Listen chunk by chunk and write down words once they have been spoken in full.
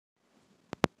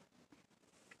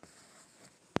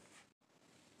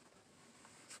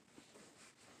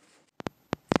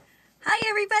Hi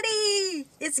everybody!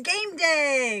 It's game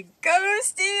day! Go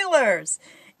Steelers!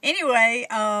 Anyway,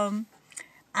 I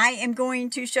am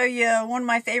going to show you one of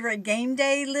my favorite game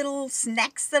day little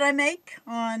snacks that I make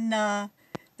on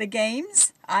the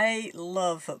games. I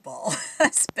love football,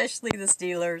 especially the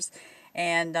Steelers,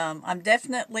 and I'm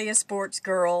definitely a sports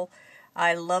girl.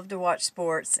 I love to watch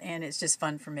sports, and it's just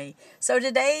fun for me. So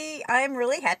today I'm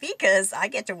really happy because I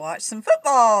get to watch some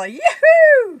football.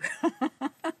 Yahoo!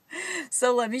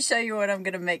 So let me show you what I'm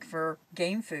going to make for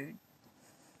game food.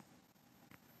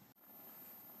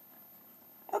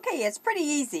 Okay, it's pretty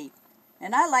easy,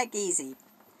 and I like easy.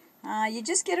 You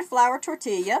just get a flour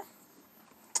tortilla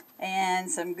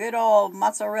and some good old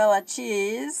mozzarella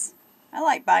cheese. I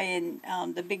like buying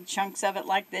the big chunks of it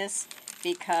like this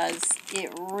because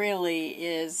it really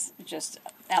is just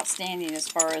outstanding as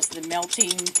far as the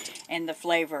melting and the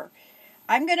flavor.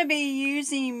 I'm going to be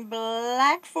using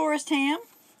Black Forest ham,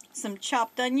 some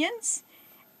chopped onions,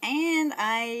 and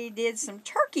I did some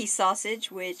turkey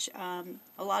sausage, which a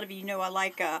lot of you know I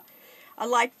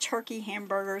like turkey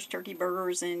hamburgers, turkey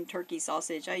burgers, and turkey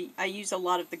sausage. I use a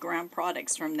lot of the ground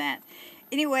products from that.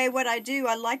 Anyway, what I do,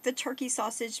 I like the turkey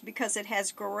sausage because it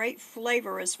has great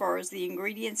flavor as far as the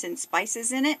ingredients and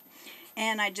spices in it.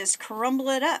 And I just crumble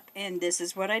it up, and this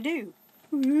is what I do.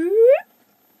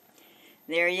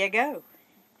 There you go.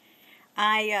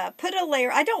 I put a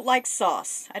layer. I don't like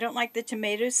sauce. I don't like the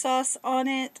tomato sauce on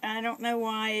it. I don't know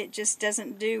why. It just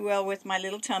doesn't do well with my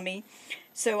little tummy.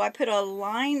 So I put a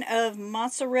line of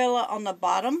mozzarella on the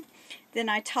bottom. Then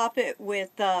I top it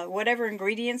with whatever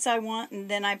ingredients I want. And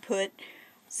then I put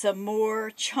some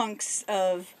more chunks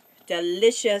of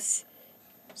delicious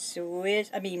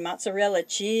mozzarella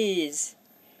cheese.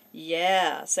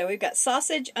 Yeah, so we've got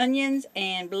sausage, onions,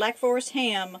 and Black Forest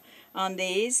ham on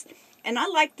these. And I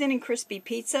like thin and crispy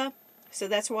pizza, so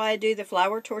that's why I do the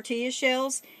flour tortilla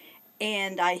shells.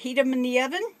 And I heat them in the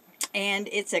oven, and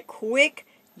it's a quick,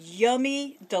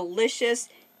 yummy, delicious,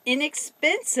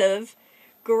 inexpensive,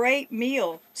 great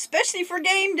meal, especially for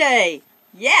game day.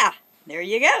 Yeah, there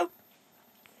you go.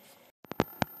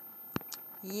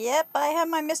 Yep, I have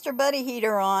my Mr. Buddy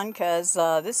heater on because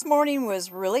this morning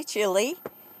was really chilly,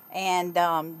 and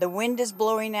the wind is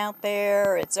blowing out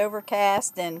there. It's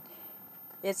overcast, and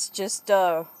it's just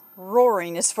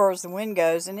roaring as far as the wind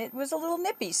goes, and it was a little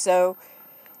nippy. So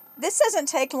this doesn't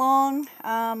take long.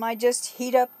 I just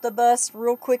heat up the bus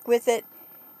real quick with it,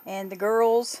 and the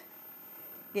girls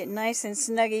get nice and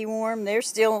snuggy warm. They're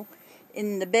still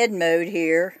in the bed mode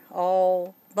here,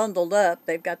 all bundled up.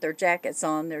 They've got their jackets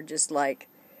on. They're just like,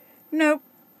 nope.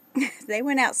 They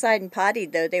went outside and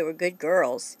pottied, though. They were good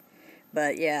girls.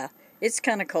 But yeah, it's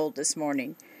kind of cold this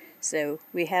morning. So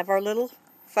we have our little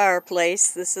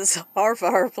fireplace. This is our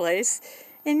fireplace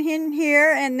in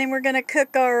here, and then we're going to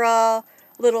cook our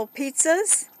little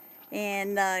pizzas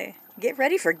and get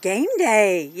ready for game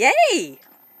day. Yay!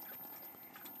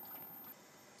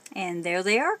 And there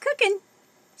they are cooking.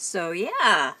 So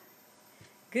yeah,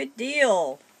 good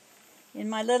deal. In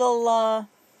my little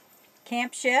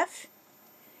Camp Chef.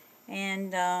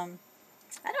 And I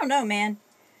don't know, man.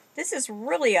 This is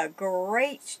really a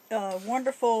great,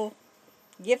 wonderful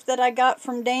gift that I got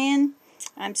from Dan.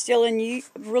 I'm still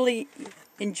really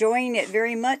enjoying it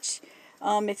very much.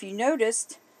 If you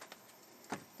noticed,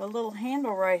 the little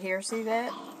handle right here, see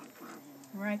that?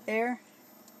 Right there.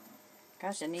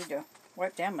 Gosh, I need to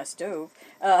wipe down my stove.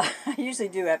 I usually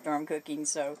do after I'm cooking,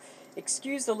 so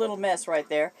excuse the little mess right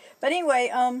there. But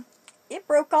anyway, it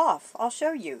broke off. I'll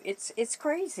show you. It's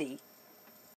crazy.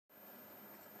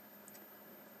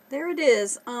 There it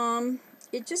is.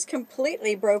 It just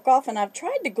completely broke off, and I've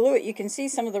tried to glue it. You can see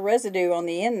some of the residue on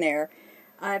the end there.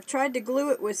 I've tried to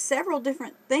glue it with several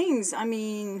different things. I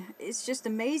mean, it's just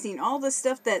amazing. All the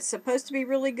stuff that's supposed to be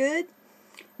really good,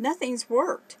 nothing's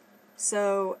worked.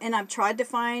 So, and I've tried to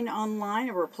find online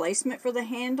a replacement for the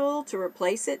handle to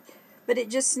replace it, but it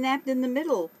just snapped in the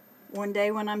middle one day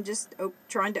when I'm just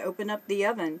trying to open up the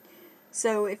oven.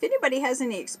 So if anybody has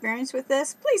any experience with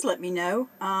this, please let me know.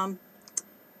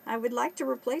 I would like to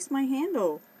replace my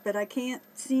handle, but I can't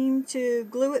seem to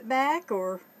glue it back,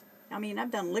 or, I mean, I've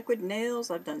done liquid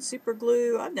nails, I've done super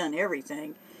glue, I've done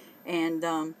everything, and,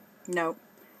 no.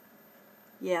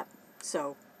 Yeah,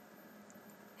 so,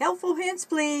 helpful hints,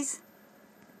 please.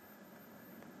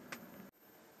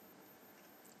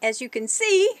 As you can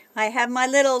see, I have my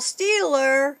little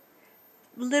Steeler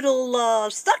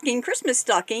stocking, Christmas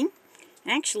stocking,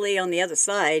 actually on the other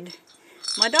side.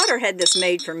 My daughter had this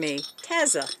made for me,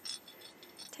 Tazza.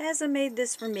 Tazza made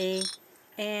this for me,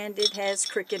 and it has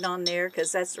cricket on there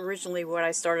because that's originally what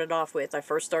I started off with. I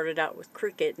first started out with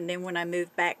cricket, and then when I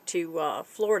moved back to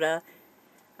Florida,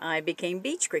 I became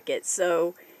Beachcricket.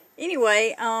 So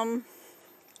anyway, all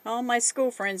my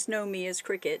school friends know me as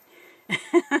Cricket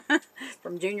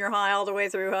from junior high all the way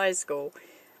through high school.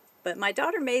 But my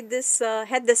daughter made this,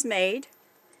 had this made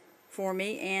for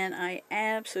me, and I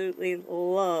absolutely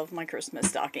love my Christmas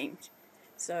stockings.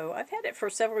 So I've had it for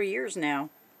several years now,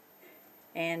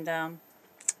 and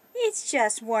it's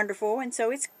just wonderful. And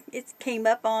so it came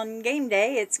up on game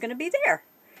day. It's going to be there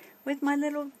with my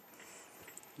little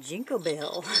Jingle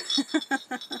Bell.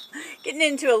 Getting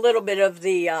into a little bit of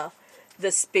the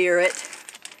spirit.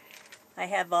 I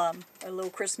have a little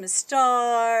Christmas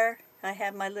star. I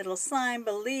have my little sign,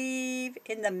 believe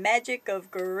in the magic of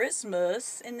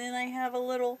Christmas. And then I have a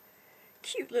little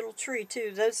cute little tree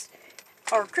too. Those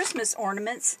are Christmas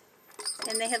ornaments,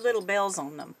 and they have little bells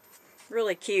on them.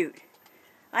 Really cute.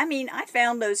 I mean, I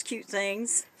found those cute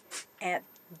things at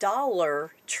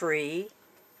Dollar Tree.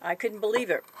 I couldn't believe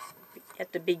it.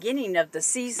 At the beginning of the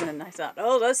season, I thought,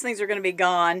 oh, those things are going to be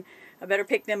gone. I better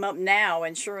pick them up now.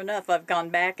 And sure enough, I've gone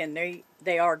back and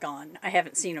they are gone. I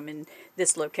haven't seen them in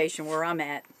this location where I'm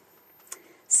at.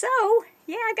 So,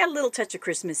 yeah, I got a little touch of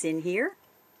Christmas in here.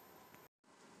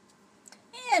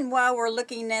 And while we're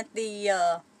looking at the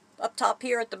up top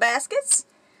here at the baskets,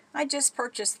 I just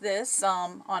purchased this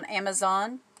on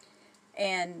Amazon.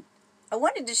 And I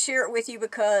wanted to share it with you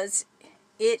because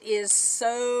it is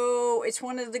it's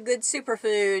one of the good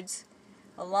superfoods,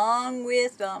 along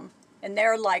with, and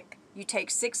they're like, you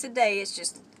take 6 a day. It's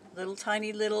just little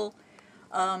tiny little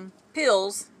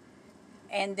pills.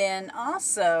 And then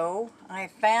also I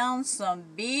found some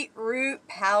beetroot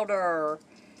powder,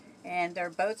 and they're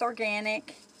both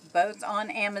organic, both on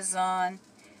Amazon.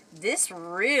 This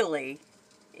really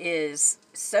is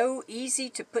so easy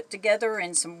to put together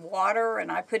in some water,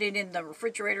 and I put it in the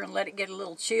refrigerator and let it get a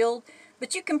little chilled.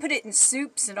 But you can put it in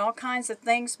soups and all kinds of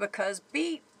things because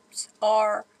beets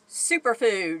are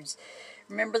superfoods.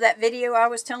 Remember that video I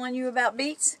was telling you about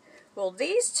beets? Well,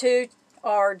 these two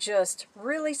are just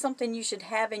really something you should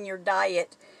have in your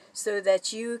diet so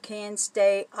that you can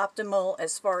stay optimal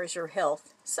as far as your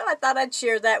health. So I thought I'd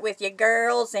share that with you,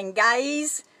 girls and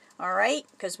guys. All right,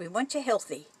 because we want you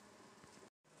healthy.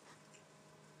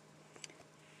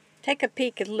 Take a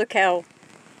peek and look how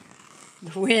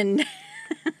the wind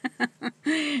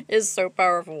is so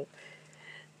powerful.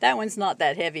 That one's not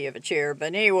that heavy of a chair, but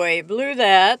anyway, it blew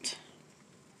that.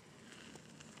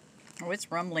 Oh,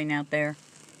 it's rumbling out there.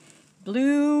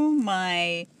 Blew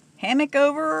my hammock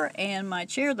over and my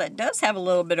chair that does have a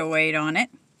little bit of weight on it,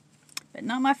 but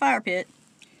not my fire pit.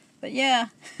 But yeah,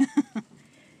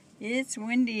 it's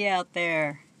windy out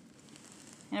there.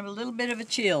 I have a little bit of a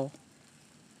chill.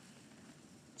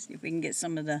 See if we can get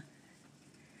some of the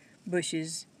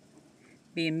bushes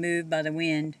being moved by the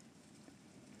wind.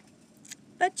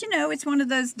 But you know, it's one of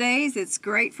those days. It's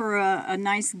great for a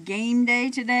nice game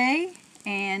day today.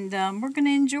 And we're going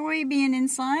to enjoy being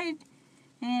inside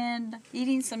and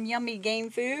eating some yummy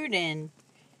game food and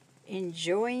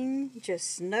enjoying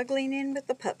just snuggling in with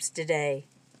the pups today.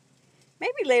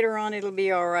 Maybe later on it'll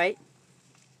be all right.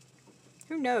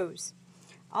 Who knows?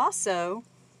 Also,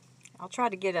 I'll try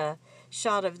to get a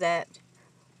shot of that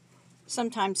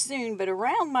sometime soon, but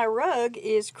around my rug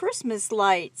is Christmas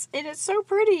lights, and it's so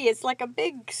pretty. It's like a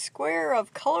big square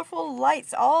of colorful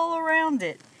lights all around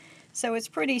it. So it's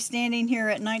pretty standing here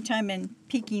at nighttime and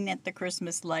peeking at the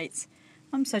Christmas lights.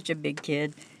 I'm such a big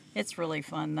kid. It's really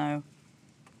fun though.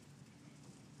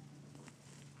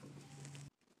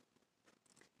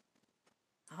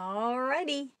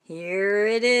 Alrighty, here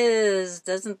it is.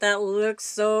 Doesn't that look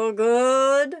so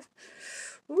good?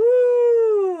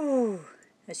 Woo!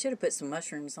 I should have put some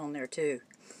mushrooms on there too.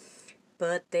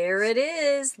 But there it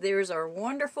is. There's our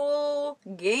wonderful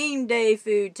game day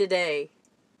food today.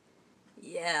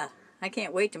 Yeah, I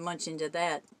can't wait to munch into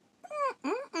that.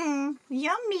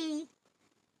 Yummy!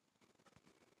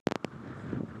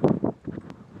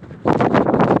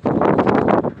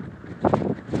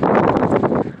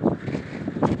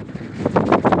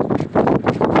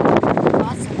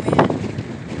 Awesome wind.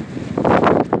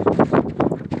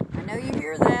 I know you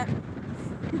hear that.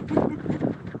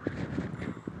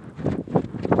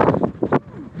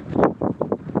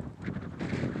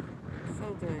 So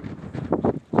good.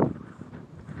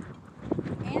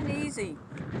 And easy.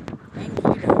 And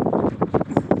keto.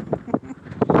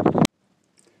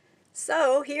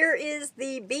 So here is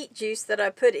the beet juice that I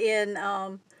put in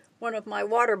one of my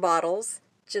water bottles.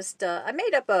 Just I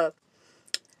made up a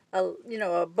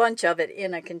bunch of it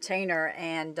in a container,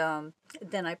 and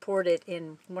then I poured it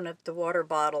in one of the water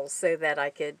bottles so that I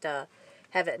could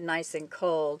have it nice and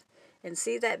cold. And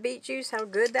see that beet juice, how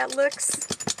good that looks?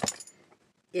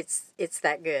 It's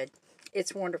that good.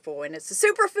 It's wonderful, and it's a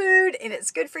superfood, and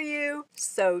it's good for you,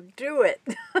 so do it.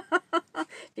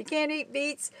 If you can't eat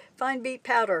beets, find beet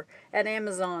powder at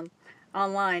Amazon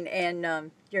online,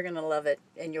 and you're going to love it,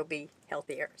 and you'll be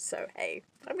healthier. So, hey,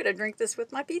 I'm going to drink this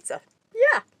with my pizza.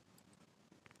 Yeah.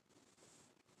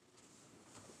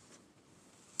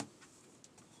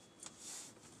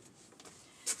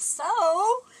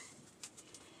 So,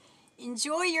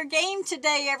 enjoy your game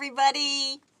today,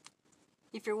 everybody.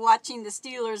 If you're watching the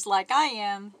Steelers like I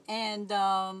am, and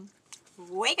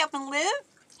wake up and live,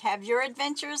 have your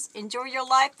adventures, enjoy your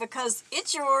life because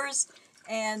it's yours,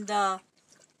 and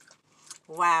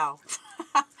wow,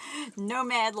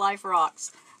 nomad life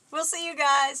rocks. We'll see you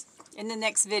guys in the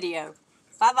next video.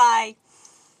 Bye-bye.